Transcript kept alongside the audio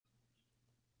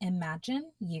Imagine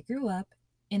you grew up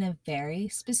in a very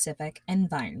specific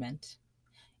environment.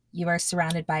 You are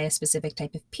surrounded by a specific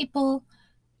type of people.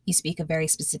 You speak a very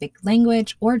specific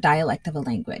language or dialect of a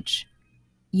language.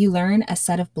 You learn a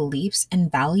set of beliefs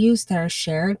and values that are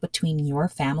shared between your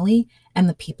family and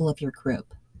the people of your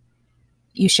group.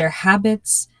 You share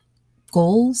habits,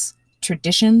 goals,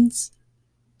 traditions.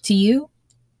 To you,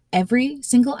 every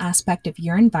single aspect of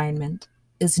your environment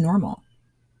is normal.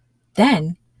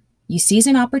 Then you seize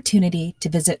an opportunity to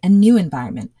visit a new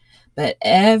environment, but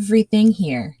everything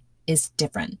here is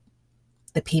different.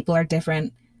 The people are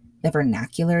different, the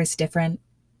vernacular is different.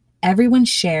 Everyone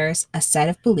shares a set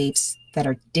of beliefs that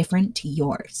are different to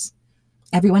yours.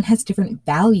 Everyone has different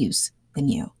values than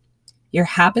you. Your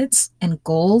habits and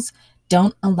goals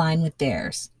don't align with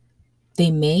theirs.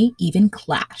 They may even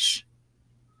clash.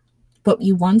 What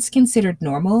you once considered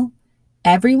normal,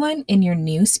 everyone in your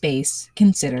new space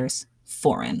considers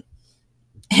foreign.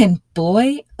 And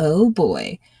boy, oh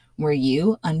boy, were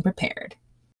you unprepared.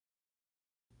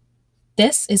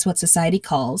 This is what society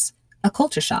calls a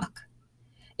culture shock.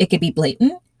 It could be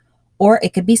blatant or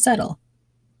it could be subtle,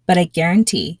 but I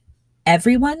guarantee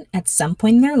everyone at some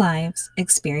point in their lives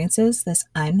experiences this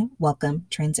unwelcome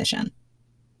transition.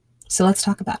 So let's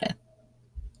talk about it.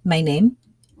 My name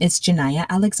is Janaya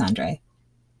Alexandre,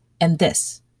 and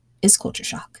this is Culture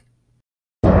Shock.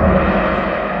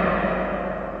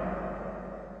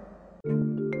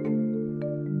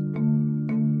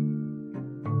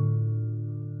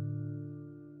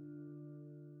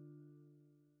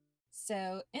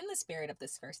 So, in the spirit of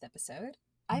this first episode,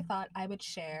 I thought I would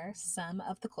share some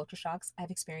of the culture shocks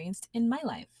I've experienced in my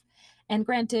life. And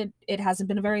granted, it hasn't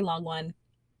been a very long one.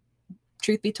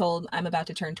 Truth be told, I'm about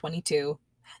to turn 22.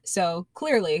 So,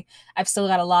 clearly, I've still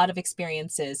got a lot of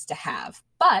experiences to have.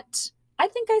 But I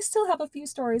think I still have a few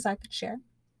stories I could share.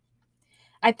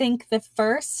 I think the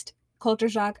first culture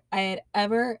shock I had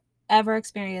ever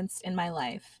experienced in my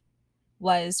life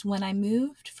was when I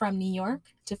moved from New York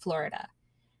to Florida.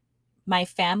 My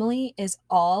family is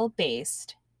all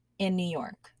based in New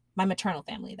York, my maternal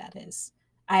family, that is.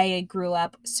 I grew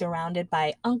up surrounded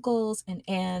by uncles and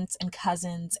aunts and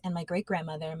cousins and my great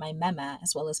grandmother, my mama,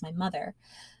 as well as my mother.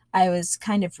 I was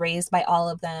kind of raised by all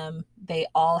of them. They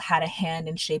all had a hand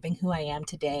in shaping who I am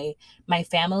today. My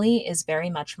family is very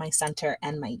much my center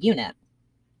and my unit.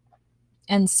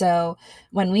 And so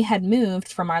when we had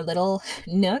moved from our little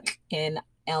nook in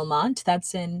Elmont,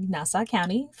 that's in Nassau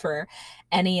County, for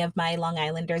any of my Long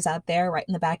Islanders out there, right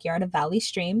in the backyard of Valley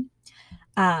Stream,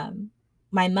 um,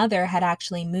 my mother had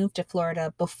actually moved to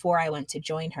Florida before I went to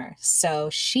join her.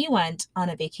 So she went on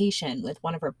a vacation with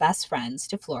one of her best friends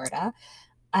to Florida.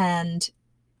 And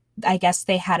I guess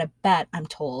they had a bet, I'm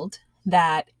told,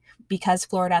 that because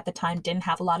Florida at the time didn't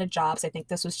have a lot of jobs, I think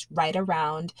this was right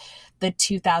around the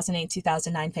 2008,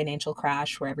 2009 financial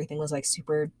crash where everything was like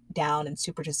super down and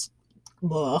super just,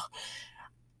 ugh.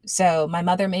 So my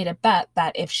mother made a bet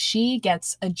that if she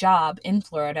gets a job in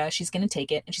Florida, she's going to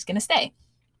take it and she's going to stay.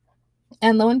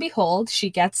 And lo and behold,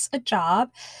 she gets a job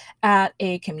at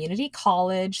a community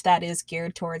college that is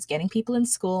geared towards getting people in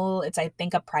school. It's, I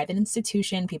think, a private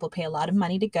institution. People pay a lot of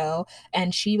money to go.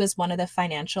 And she was one of the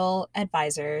financial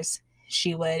advisors.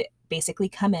 She would basically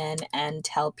come in and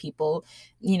tell people,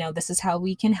 this is how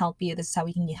we can help you. This is how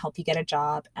we can help you get a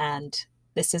job. And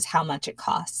this is how much it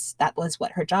costs. That was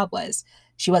what her job was.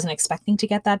 She wasn't expecting to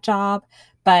get that job,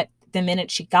 but the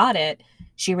minute she got it,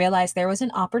 she realized there was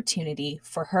an opportunity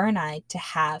for her and I to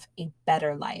have a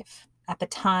better life. At the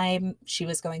time, she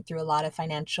was going through a lot of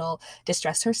financial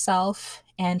distress herself,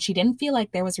 and she didn't feel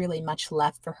like there was really much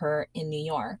left for her in New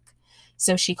York.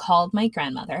 So she called my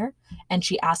grandmother and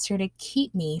she asked her to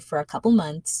keep me for a couple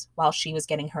months while she was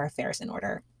getting her affairs in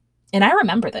order. And I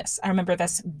remember this. I remember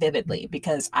this vividly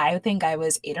because I think I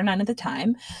was 8 or 9 at the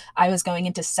time. I was going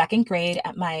into second grade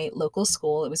at my local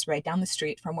school. It was right down the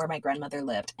street from where my grandmother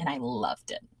lived, and I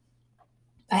loved it.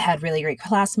 I had really great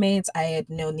classmates. I had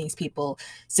known these people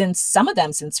some of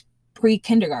them since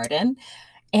pre-kindergarten.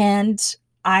 And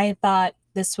I thought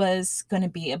this was going to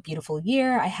be a beautiful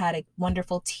year. I had a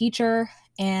wonderful teacher,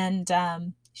 and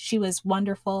she was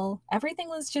wonderful. Everything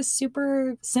was just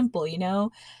super simple,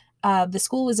 the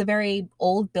school was a very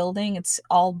old building. It's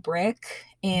all brick,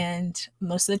 and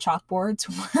most of the chalkboards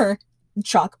were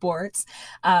chalkboards.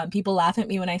 People laugh at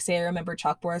me when I say I remember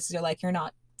chalkboards. They're like, "You're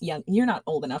not young. You're not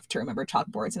old enough to remember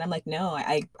chalkboards." And I'm like, "No,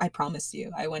 I promise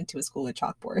you, I went to a school with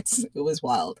chalkboards. It was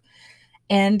wild."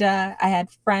 And I had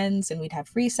friends, and we'd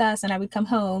have recess, and I would come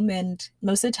home, and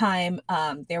most of the time,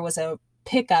 there was a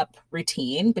pickup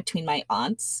routine between my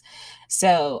aunts.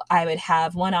 So I would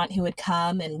have one aunt who would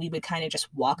come and we would kind of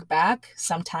just walk back.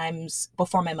 Sometimes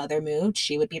before my mother moved,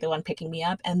 she would be the one picking me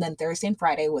up. And then Thursday and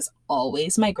Friday was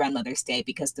always my grandmother's day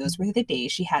because those were the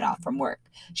days she had off from work.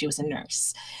 She was a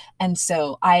nurse. And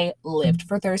so I lived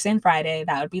for Thursday and Friday.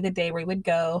 That would be the day where we would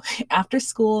go after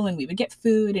school and we would get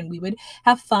food and we would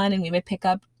have fun and we would pick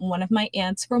up one of my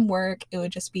aunts from work. It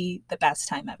would just be the best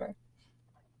time ever.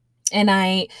 And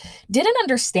I didn't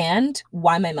understand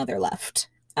why my mother left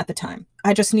at the time.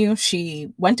 I just knew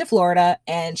she went to Florida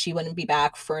and she wouldn't be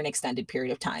back for an extended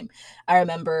period of time. I don't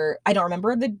remember I don't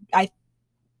remember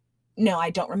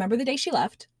the day she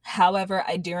left. However,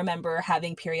 I do remember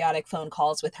having periodic phone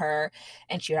calls with her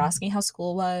and she would ask me how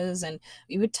school was and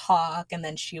we would talk and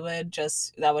then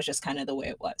that was just kind of the way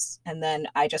it was. And then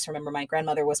I just remember my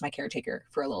grandmother was my caretaker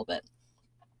for a little bit.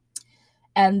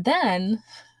 And then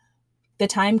the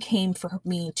time came for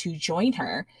me to join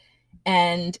her.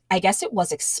 And I guess it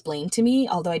was explained to me,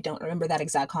 although I don't remember that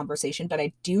exact conversation, but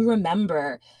I do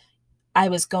remember I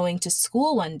was going to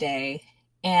school one day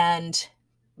and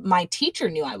my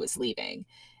teacher knew I was leaving.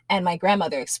 And my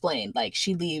grandmother explained, like,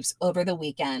 she leaves over the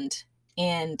weekend.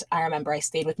 And I remember I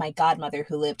stayed with my godmother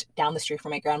who lived down the street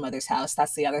from my grandmother's house.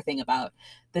 That's the other thing about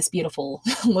this beautiful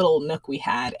little nook we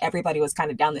had. Everybody was kind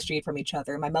of down the street from each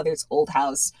other. My mother's old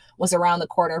house was around the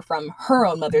corner from her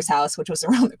own mother's house, which was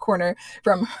around the corner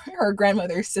from her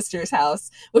grandmother's sister's house,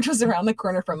 which was around the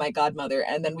corner from my godmother.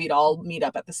 And then we'd all meet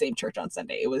up at the same church on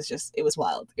Sunday. It was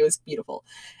wild. It was beautiful.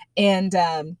 And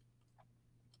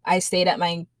I stayed at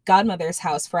my godmother's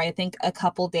house for, I think, a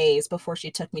couple days before she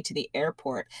took me to the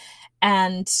airport.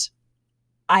 And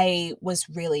I was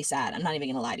really sad. I'm not even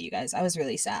going to lie to you guys. I was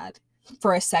really sad.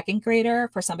 For a second grader,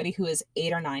 for somebody who is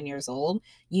 8 or 9 years old,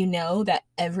 you know that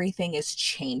everything is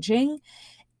changing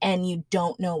and you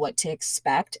don't know what to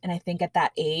expect. And I think at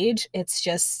that age, it's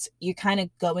just, you're kind of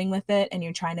going with it and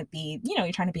you're trying to be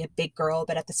a big girl,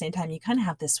 but at the same time, you kind of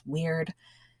have this weird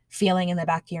feeling in the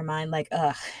back of your mind like,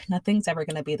 ugh, nothing's ever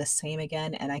going to be the same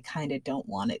again. And I kind of don't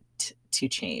want it to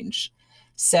change.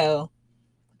 So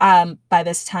by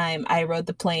this time, I rode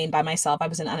the plane by myself. I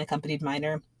was an unaccompanied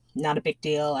minor, not a big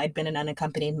deal. I'd been an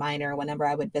unaccompanied minor whenever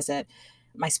I would visit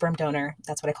my sperm donor,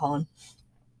 that's what I call him,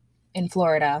 in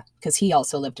Florida, because he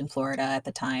also lived in Florida at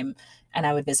the time. And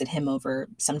I would visit him over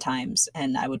sometimes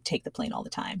and I would take the plane all the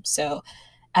time. So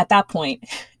at that point,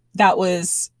 that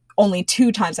was only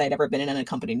 2 times I'd ever been an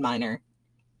unaccompanied minor.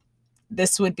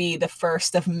 This would be the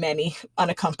first of many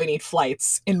unaccompanied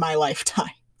flights in my lifetime.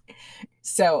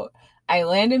 So I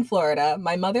land in Florida.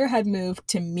 My mother had moved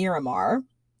to Miramar.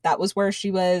 That was where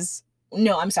she was.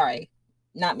 No, I'm sorry.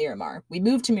 Not Miramar. We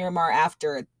moved to Miramar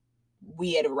after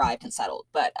we had arrived and settled,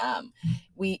 but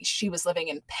she was living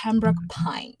in Pembroke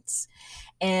Pines.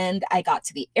 And I got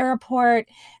to the airport.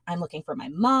 I'm looking for my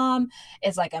mom.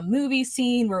 It's like a movie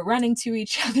scene. We're running to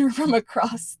each other from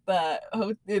across the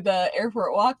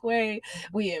airport walkway.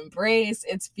 We embrace.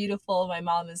 It's beautiful. My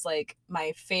mom is like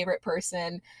my favorite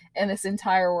person in this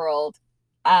entire world.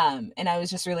 And I was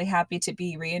just really happy to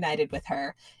be reunited with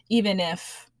her, even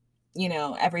if,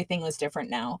 everything was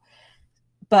different now.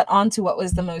 But on to what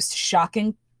was the most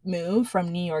shocking move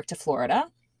from New York to Florida,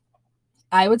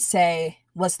 I would say,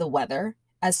 was the weather.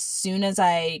 As soon as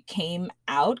I came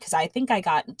out, because I think I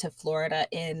got to Florida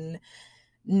in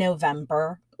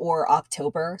November or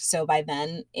October. So by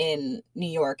then in New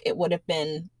York, it would have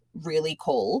been really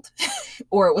cold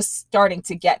or it was starting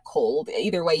to get cold.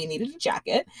 Either way, you needed a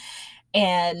jacket.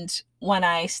 And when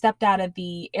I stepped out of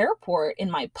the airport in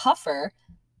my puffer,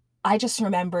 I just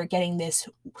remember getting this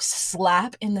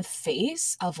slap in the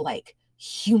face of like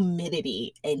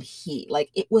humidity and heat. Like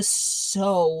it was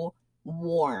so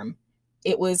warm.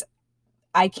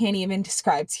 I can't even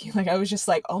describe to you. Like I was just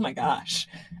like, oh my gosh.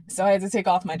 So I had to take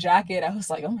off my jacket. I was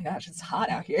like, oh my gosh, it's hot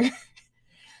out here.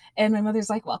 And my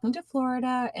mother's like, welcome to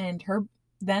Florida. And her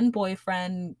then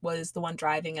boyfriend was the one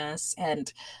driving us.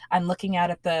 And I'm looking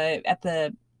out at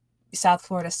the South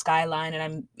Florida skyline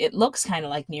and it looks kind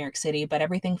of like New York City, but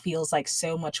everything feels like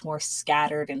so much more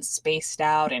scattered and spaced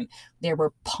out. And there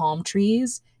were palm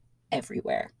trees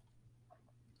everywhere.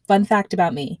 Fun fact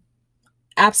about me.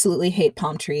 Absolutely hate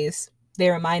palm trees. They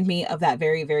remind me of that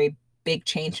very, very big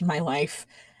change in my life.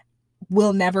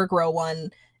 Will never grow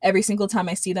one. Every single time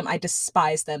I see them, I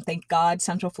despise them. Thank God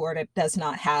Central Florida does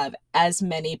not have as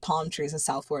many palm trees as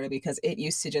South Florida because it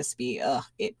used to just be,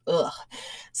 ugh.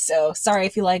 So sorry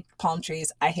if you like palm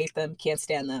trees. I hate them. Can't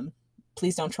stand them.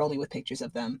 Please don't troll me with pictures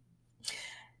of them.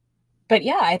 But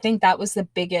yeah, I think that was the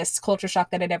biggest culture shock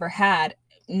that I'd ever had.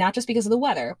 not just because of the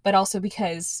weather, but also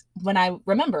because when I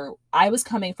remember, I was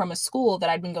coming from a school that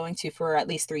I'd been going to for at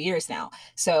least 3 years now.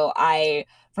 So I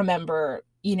remember,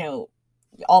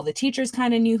 all the teachers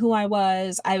kind of knew who I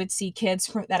was. I would see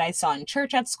that I saw in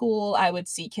church at school. I would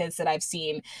see kids that I've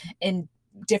seen in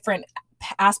different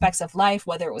aspects of life,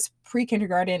 whether it was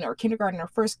pre-kindergarten or kindergarten or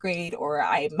first grade, or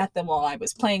I met them while I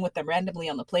was playing with them randomly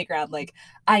on the playground. Like,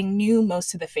 I knew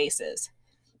most of the faces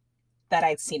that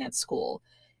I'd seen at school.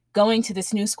 Going to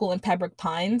this new school in Pembroke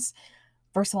Pines,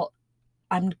 first of all,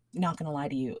 I'm not going to lie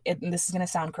to you. This is going to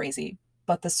sound crazy,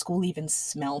 but the school even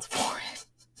smelled for it.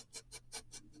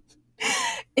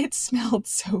 It smelled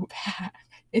so bad.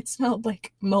 It smelled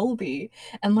like moldy.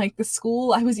 And like the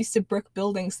school, I was used to brick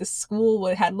buildings. The school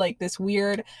had like this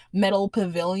weird metal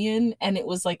pavilion, and it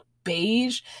was like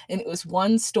beige, and it was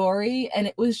one story. And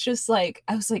it was just like,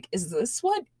 I was like, is this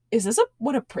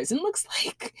what a prison looks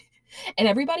like? And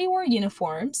everybody wore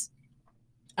uniforms.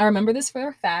 I remember this for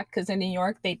a fact because in New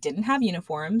York, they didn't have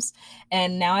uniforms.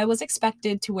 And now I was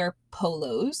expected to wear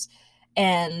polos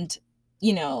and,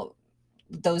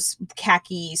 those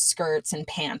khaki skirts and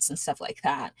pants and stuff like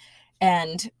that.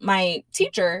 And my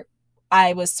teacher,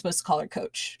 I was supposed to call her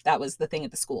coach. That was the thing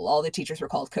at the school. All the teachers were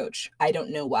called coach. I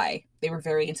don't know why. They were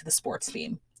very into the sports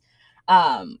theme.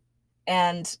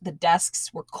 And the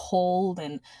desks were cold,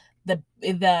 and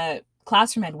the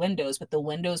classroom had windows, but the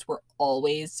windows were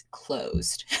always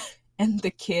closed. And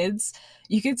the kids,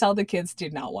 you could tell the kids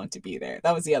did not want to be there.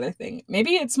 That was the other thing.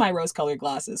 Maybe it's my rose-colored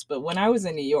glasses, but when I was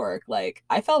in New York, like,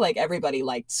 I felt like everybody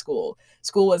liked school.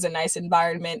 School was a nice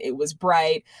environment. It was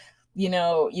bright.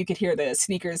 You could hear the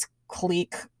sneakers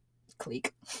cleak,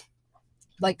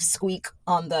 like squeak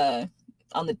on the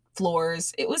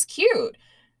floors. It was cute.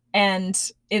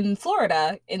 And in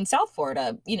Florida, in South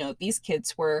Florida, these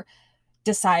kids were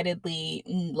decidedly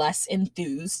less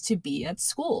enthused to be at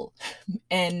school.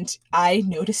 And I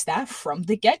noticed that from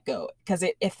the get-go because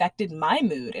it affected my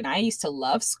mood. And I used to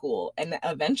love school. And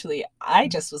eventually I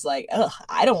just was like, ugh,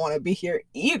 I don't want to be here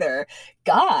either.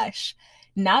 Gosh.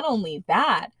 Not only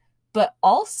that, but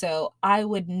also I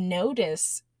would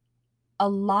notice a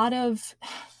lot of,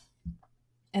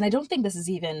 and I don't think this is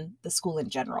even the school in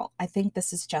general. I think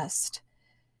this is just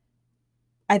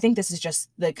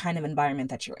the kind of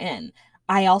environment that you're in.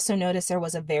 I also noticed there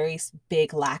was a very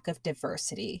big lack of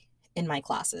diversity in my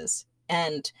classes.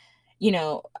 And,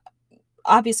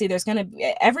 obviously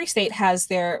every state has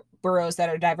their boroughs that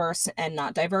are diverse and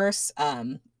not diverse.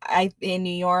 In New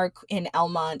York, in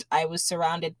Elmont, I was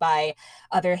surrounded by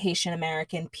other Haitian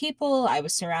American people. I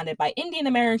was surrounded by Indian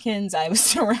Americans. I was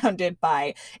surrounded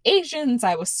by Asians.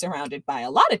 I was surrounded by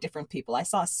a lot of different people. I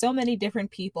saw so many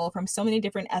different people from so many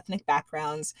different ethnic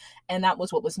backgrounds, and that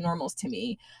was what was normal to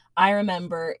me. I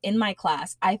remember in my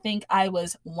class, I think I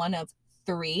was one of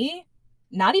 3,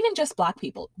 not even just Black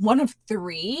people, one of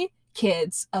 3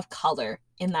 kids of color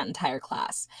in that entire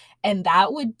class. And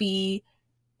that would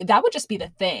just be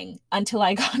the thing until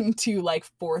I got into like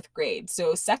 4th grade.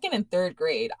 So 2nd and 3rd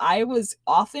grade, I was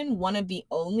often one of the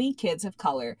only kids of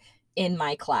color in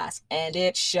my class. And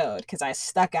it showed because I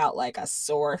stuck out like a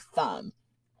sore thumb.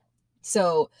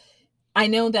 So I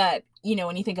know that,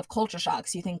 when you think of culture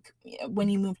shocks, you think when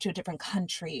you move to a different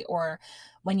country or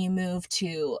when you move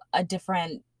to a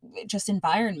different just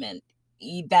environment,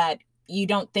 that you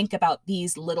don't think about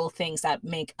these little things that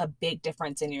make a big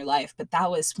difference in your life. But that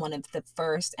was one of the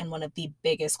first and one of the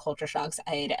biggest culture shocks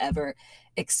I had ever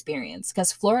experienced,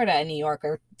 because Florida and New York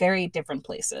are very different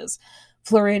places.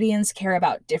 Floridians care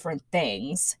about different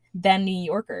things than New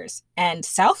Yorkers, and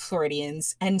South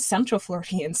Floridians and Central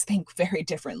Floridians think very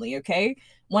differently, okay?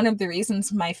 One of the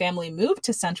reasons my family moved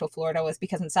to Central Florida was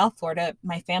because in South Florida,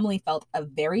 my family felt a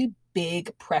very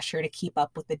big pressure to keep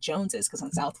up with the Joneses, because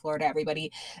in South Florida, everybody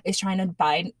is trying to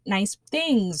buy nice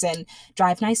things and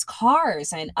drive nice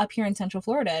cars. And up here in Central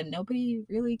Florida, nobody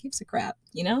really gives a crap.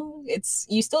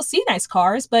 You still see nice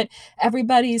cars, but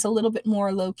everybody's a little bit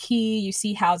more low key. You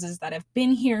see houses that have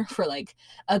been here for like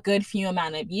a good few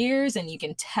amount of years, and you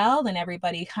can tell, and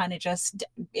everybody kind of just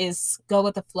is go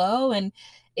with the flow and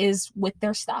is with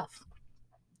their stuff.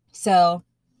 So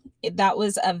that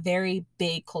was a very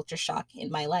big culture shock in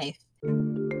my life.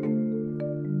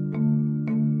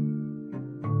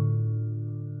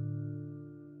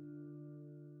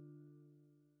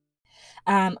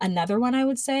 Another one I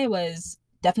would say was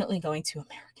definitely going to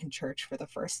American church for the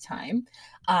first time.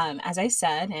 As I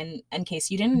said, and in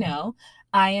case you didn't know,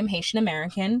 I am Haitian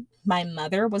American. My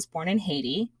mother was born in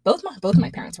Haiti. Both of my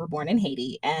parents were born in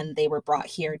Haiti, and they were brought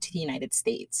here to the United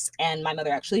States. And my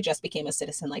mother actually just became a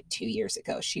citizen like 2 years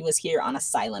ago. She was here on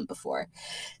asylum before.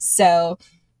 So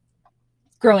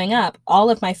growing up, all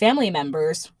of my family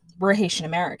members were Haitian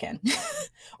American.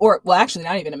 Or, well, actually,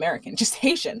 not even American, just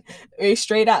Haitian,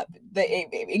 straight up.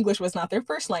 English was not their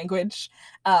first language.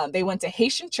 They went to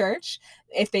Haitian church.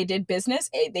 If they did business,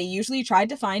 they usually tried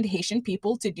to find Haitian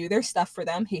people to do their stuff for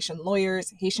them. Haitian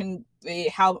lawyers, Haitian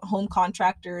home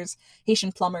contractors,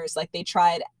 Haitian plumbers. Like, they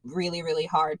tried really, really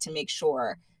hard to make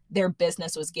sure their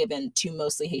business was given to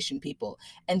mostly Haitian people.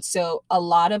 And so a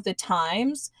lot of the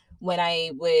times when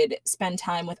I would spend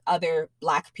time with other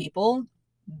Black people,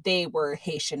 they were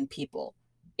Haitian people.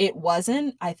 It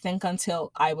wasn't, I think,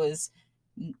 until I moved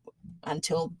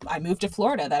to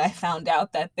Florida that I found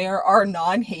out that there are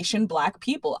non-Haitian Black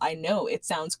people. I know it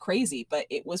sounds crazy, but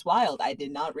it was wild. I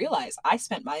did not realize. I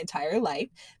spent my entire life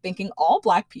thinking all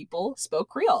Black people spoke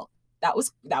Creole. That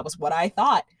was what I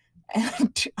thought.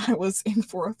 And I was in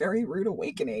for a very rude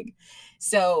awakening.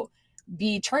 So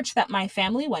the church that my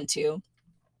family went to,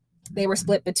 they were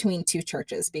split between two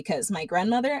churches because my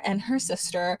grandmother and her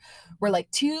sister were like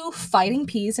two fighting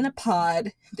peas in a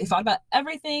pod. They fought about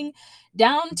everything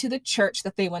down to the church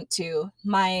that they went to.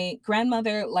 My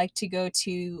grandmother liked to go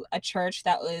to a church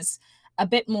that was a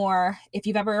bit more, if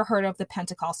you've ever heard of the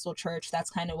Pentecostal church,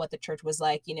 that's kind of what the church was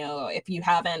like. You know, if you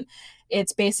haven't,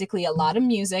 it's basically a lot of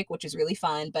music, which is really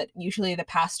fun, but usually the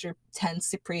pastor tends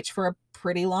to preach for a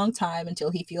pretty long time until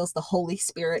he feels the Holy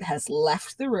Spirit has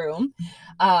left the room.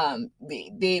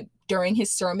 During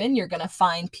his sermon, you're going to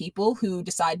find people who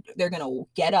decide they're going to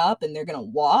get up and they're going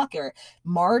to walk or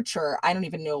march, or I don't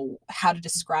even know how to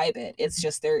describe it. It's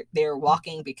just they're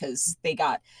walking because they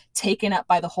got taken up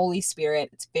by the Holy Spirit.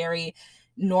 It's very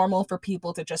normal for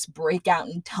people to just break out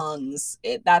in tongues.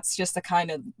 That's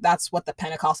what the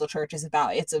Pentecostal church is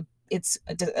about. It's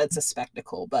a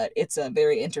spectacle, but it's a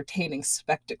very entertaining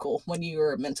spectacle when you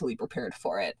are mentally prepared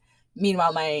for it.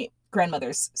 Meanwhile, my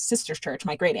grandmother's sister's church,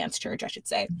 my great aunt's church, I should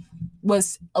say,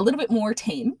 was a little bit more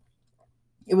tame.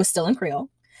 It was still in Creole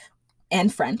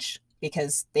and French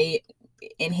because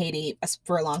in Haiti,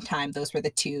 for a long time, those were the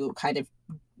two kind of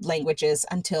languages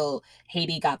until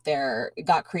Haiti got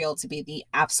Creole to be the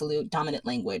absolute dominant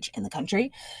language in the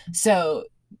country. So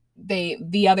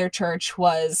the other church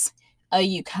was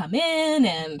you come in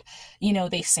and, you know,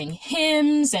 they sing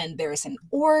hymns and there's an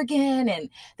organ and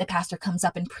the pastor comes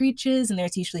up and preaches and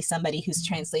there's usually somebody who's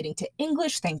translating to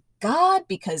English. Thank God,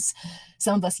 because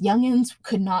some of us youngins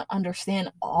could not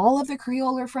understand all of the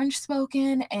Creole or French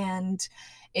spoken. And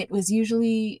it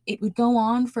would go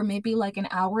on for maybe like an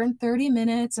hour and 30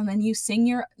 minutes. And then you sing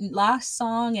your last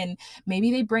song and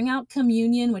maybe they bring out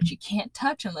communion, which you can't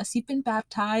touch unless you've been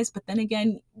baptized. But then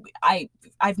again,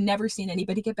 I've never seen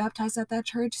anybody get baptized at that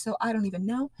church, so I don't even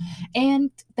know.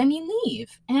 And then you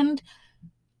leave. And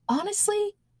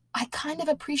honestly, I kind of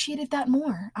appreciated that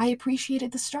more. I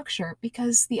appreciated the structure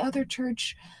because the other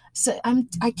church, so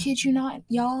I kid you not,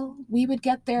 y'all, we would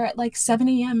get there at like 7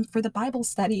 a.m. for the Bible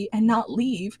study and not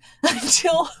leave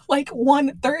until like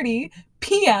 1:30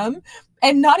 p.m.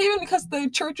 And not even because the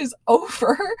church is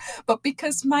over, but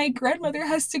because my grandmother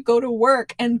has to go to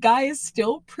work and Guy is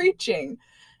still preaching.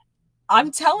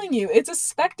 I'm telling you, it's a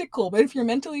spectacle, but if you're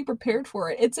mentally prepared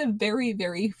for it, it's a very,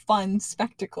 very fun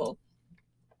spectacle.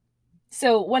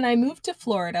 So when I moved to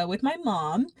Florida with my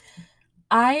mom,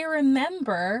 I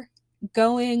remember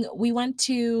we went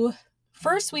to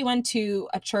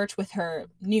a church with her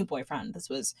new boyfriend.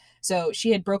 So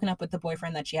she had broken up with the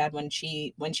boyfriend that she had when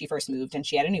she first moved, and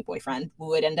she had a new boyfriend who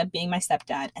would end up being my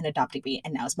stepdad and adopting me,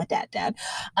 and now is my dad.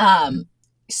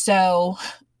 So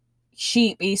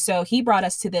he brought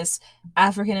us to this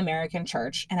African American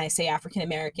church, and I say African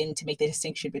American to make the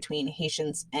distinction between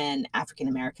Haitians and African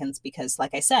Americans because,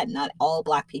 like I said, not all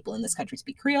Black people in this country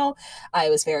speak Creole. I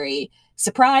was very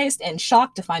surprised and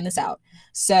shocked to find this out.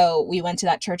 So we went to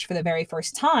that church for the very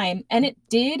first time, and it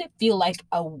did feel like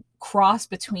a cross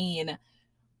between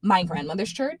my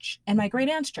grandmother's church and my great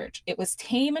aunt's church. It was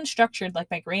tame and structured like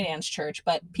my great aunt's church,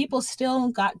 but people still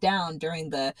got down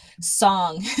during the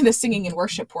singing and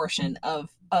worship portion of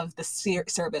the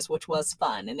service, which was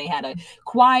fun. And they had a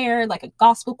choir, like a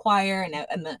gospel choir,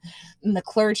 and the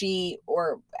clergy,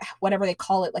 or whatever they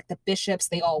call it, like the bishops,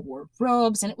 they all wore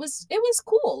robes, and it was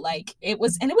cool. It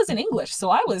was in English,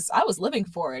 so I was living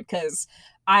for it because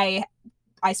I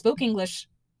spoke English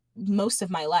most of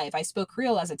my life. I spoke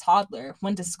Creole as a toddler,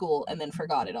 went to school, and then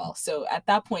forgot it all. So at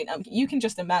that point, you can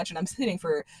just imagine I'm sitting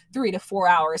for 3 to 4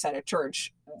 hours at a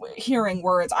church hearing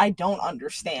words I don't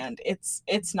understand.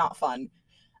 It's not fun.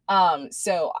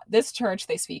 So this church,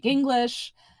 they speak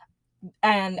English,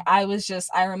 and I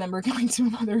remember going to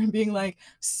my mother and being like,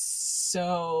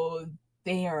 so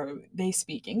they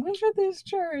speak English at this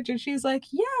church? And she's like,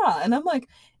 yeah. And I'm like,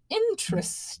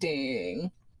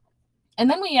 interesting. And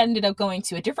then we ended up going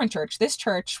to a different church. This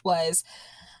church was,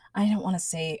 I don't want to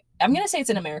say, I'm going to say it's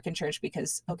an American church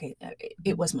because, okay,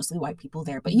 it was mostly white people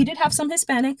there, but you did have some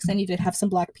Hispanics and you did have some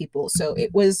Black people. So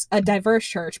it was a diverse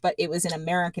church, but it was an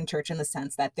American church in the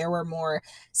sense that there were more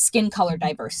skin color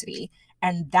diversity.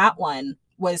 And that one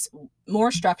was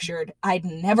more structured. I'd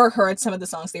never heard some of the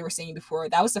songs they were singing before.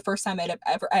 That was the first time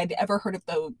I'd ever heard of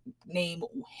the name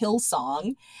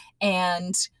Hillsong.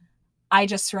 And I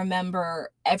just remember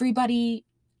everybody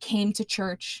came to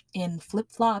church in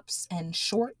flip-flops and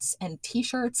shorts and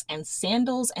t-shirts and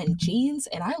sandals and jeans.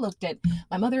 And I looked at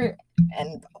my mother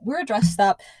and we're dressed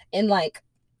up.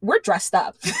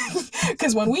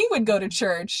 Because when we would go to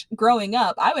church growing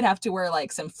up, I would have to wear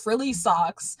like some frilly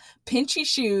socks, pinchy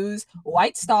shoes,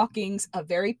 white stockings, a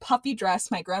very puffy dress.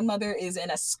 My grandmother is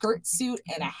in a skirt suit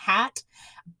and a hat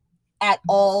at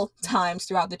all times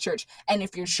throughout the church. And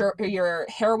if your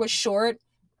hair was short,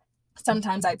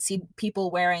 sometimes I'd see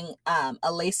people wearing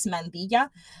a lace mandilla.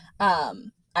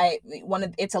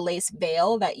 It's a lace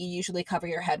veil that you usually cover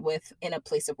your head with in a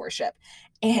place of worship.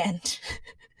 And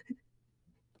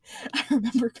I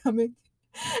remember coming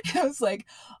and I was like,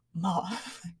 Mom,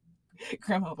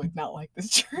 Grandma would not like this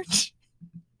church.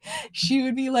 She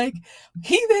would be like,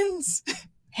 heathens,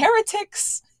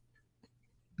 heretics,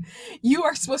 you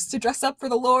are supposed to dress up for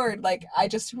the Lord. Like, I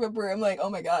just remember, I'm like, oh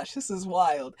my gosh, this is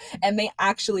wild. And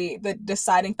the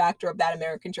deciding factor of that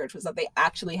American church was that they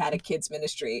actually had a kids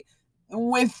ministry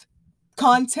with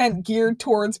content geared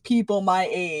towards people my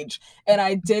age. And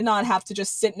I did not have to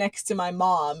just sit next to my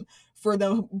mom for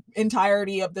the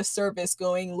entirety of the service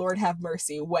going, Lord have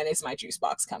mercy, when is my juice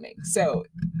box coming? So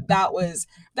that was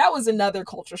another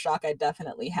culture shock I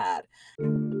definitely had.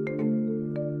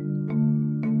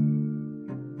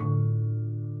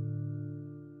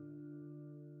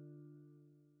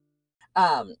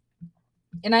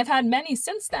 And I've had many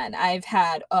since then. I've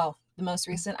had, the most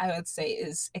recent I would say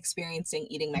is experiencing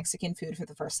eating Mexican food for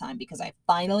the first time, because I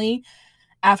finally,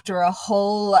 after a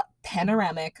whole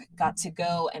panoramic, got to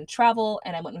go and travel.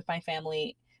 And I went with my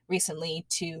family recently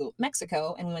to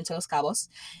Mexico and we went to Los Cabos.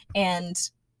 And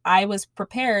I was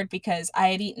prepared because I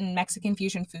had eaten Mexican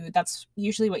fusion food. That's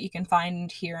usually what you can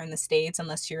find here in the States,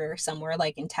 unless you're somewhere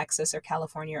like in Texas or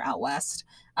California or out west.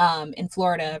 In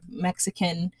Florida,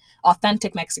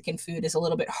 authentic Mexican food is a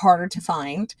little bit harder to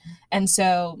find. And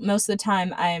so most of the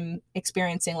time I'm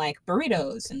experiencing like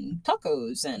burritos and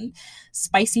tacos and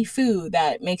spicy food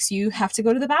that makes you have to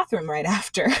go to the bathroom right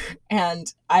after.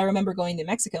 And I remember going to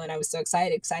Mexico and I was so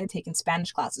excited because I had taken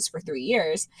Spanish classes for 3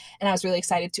 years. And I was really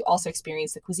excited to also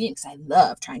experience the cuisine because I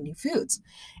love trying new foods.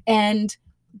 And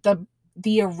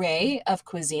the array of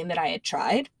cuisine that I had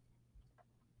tried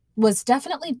was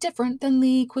definitely different than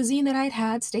the cuisine that I'd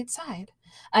had stateside.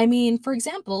 I mean, for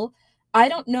example, I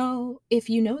don't know if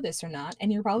you know this or not,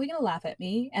 and you're probably gonna laugh at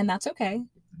me, and that's okay.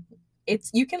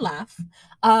 You can laugh.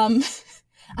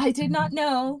 I did not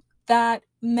know that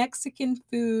Mexican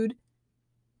food.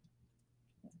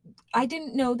 I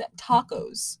didn't know that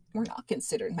tacos were not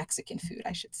considered Mexican food,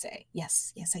 I should say.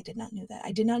 Yes, I did not know that.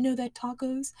 I did not know that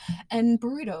tacos and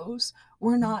burritos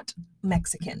were not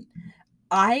Mexican.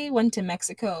 I went to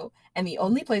Mexico and the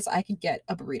only place I could get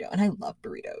a burrito, and I love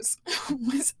burritos,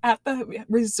 was at the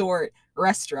resort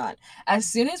restaurant. As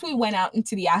soon as we went out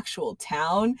into the actual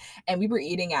town and we were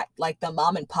eating at like the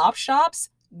mom and pop shops,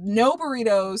 no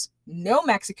burritos, no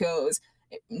Mexicos,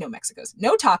 no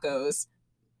tacos,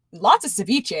 lots of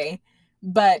ceviche,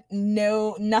 but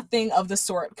nothing of the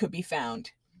sort could be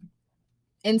found.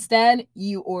 Instead,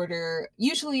 you order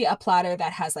usually a platter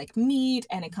that has like meat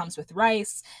and it comes with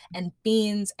rice and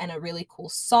beans and a really cool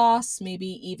sauce, maybe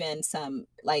even some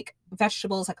like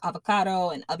vegetables like avocado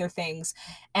and other things.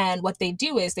 And what they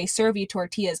do is they serve you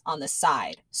tortillas on the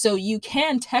side. So you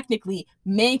can technically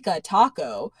make a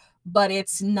taco, but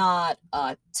it's not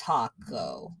a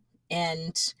taco.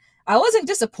 And I wasn't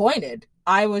disappointed.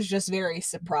 I was just very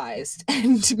surprised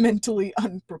and mentally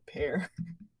unprepared.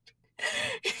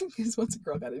 Because what's a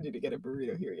girl gotta do to get a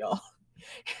burrito here, y'all?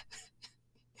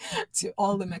 To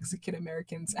all the Mexican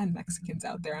Americans and Mexicans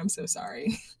out there, I'm so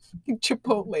sorry.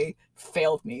 Chipotle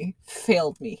failed me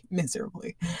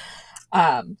miserably.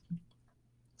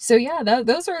 So yeah,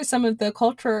 those are some of the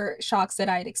culture shocks that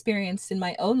I had experienced in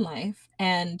my own life.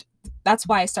 And that's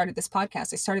why I started this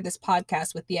podcast. I started this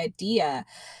podcast with the idea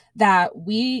that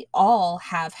we all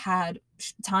have had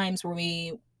times where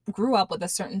we grew up with a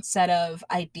certain set of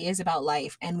ideas about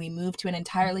life and we moved to an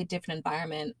entirely different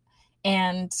environment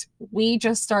And we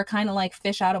just are kind of like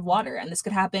fish out of water. And this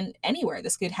could happen anywhere.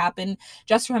 This could happen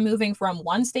just from moving from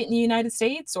one state in the United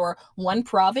States or one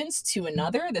province to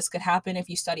another. This could happen if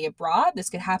you study abroad. This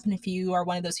could happen if you are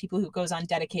one of those people who goes on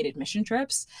dedicated mission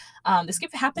trips. This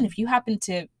could happen if you happen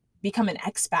to become an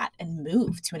expat and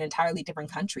move to an entirely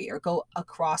different country or go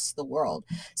across the world.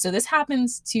 So this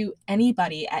happens to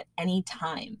anybody at any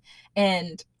time.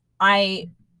 And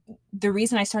the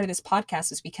reason I started this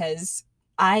podcast is because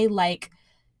I like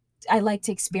I like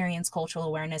to experience cultural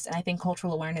awareness, and I think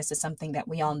cultural awareness is something that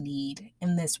we all need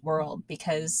in this world,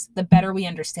 because the better we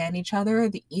understand each other,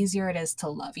 the easier it is to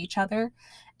love each other.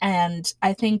 And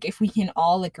I think if we can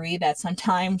all agree that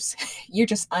sometimes you're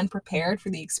just unprepared for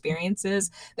the experiences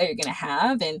that you're going to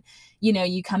have, and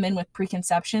you come in with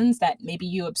preconceptions that maybe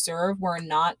you observe were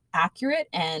not accurate,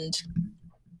 and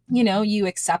you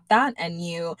accept that and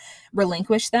you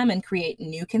relinquish them and create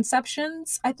new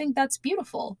conceptions, I think that's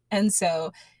beautiful. And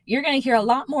so you're going to hear a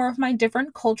lot more of my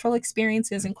different cultural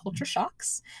experiences and culture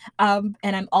shocks. And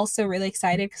I'm also really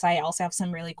excited because I also have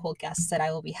some really cool guests that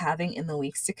I will be having in the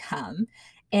weeks to come.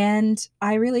 And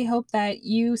I really hope that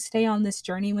you stay on this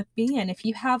journey with me. And if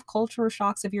you have cultural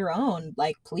shocks of your own,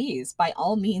 like, please, by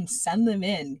all means, send them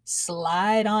in.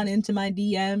 Slide on into my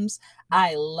DMs.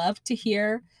 I love to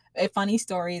hear funny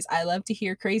stories. I love to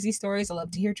hear crazy stories. I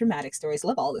love to hear dramatic stories. I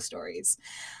love all the stories.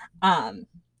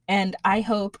 And I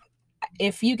hope,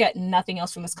 if you get nothing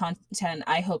else from this content,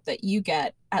 I hope that you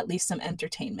get at least some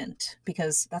entertainment,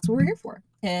 because that's what we're here for.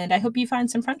 And I hope you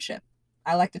find some friendship.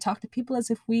 I like to talk to people as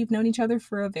if we've known each other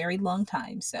for a very long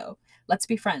time. So let's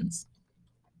be friends.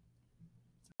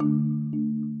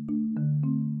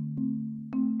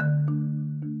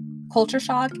 Culture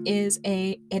Shock is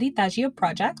a Eritagio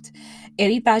project.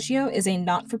 Eritagio is a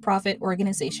not-for-profit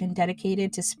organization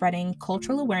dedicated to spreading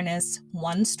cultural awareness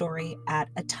one story at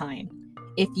a time.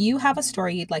 If you have a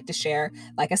story you'd like to share,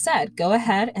 like I said, go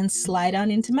ahead and slide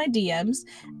on into my DMs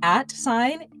at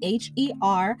 @HERITAGIO.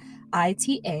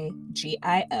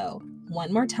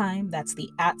 One more time, that's the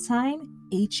 @HERITAGIO.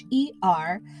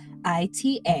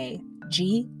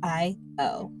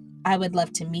 I would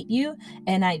love to meet you,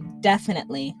 and I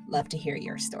definitely love to hear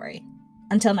your story.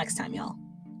 Until next time, y'all.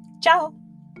 Ciao!